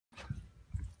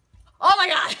Oh my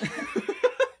God.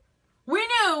 We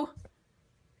knew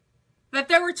that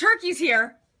there were turkeys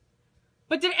here,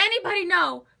 but did anybody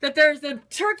know that there's a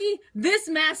turkey this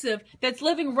massive that's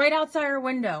living right outside our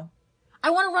window?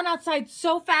 I want to run outside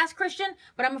so fast, Christian,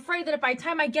 but I'm afraid that by the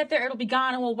time I get there, it'll be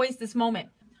gone and we'll waste this moment.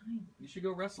 You should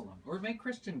go wrestle him, or make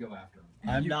Christian go after him.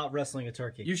 I'm not wrestling a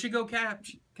turkey. You should go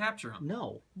capture him.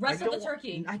 No. Wrestle the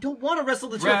turkey. I don't want to wrestle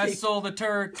the turkey. Wrestle the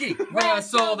turkey.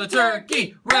 Wrestle the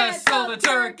turkey. Wrestle the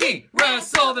turkey.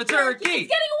 Wrestle the turkey.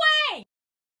 It's getting away!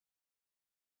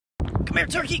 Come here,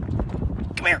 turkey.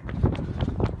 Come here.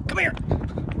 Come here.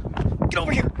 Get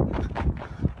over here.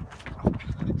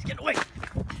 He's getting away.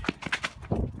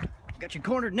 Got you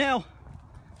cornered now.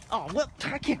 Oh, well,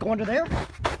 I can't go under there.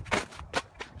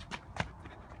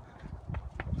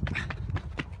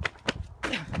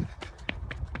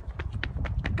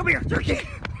 Come here, turkey.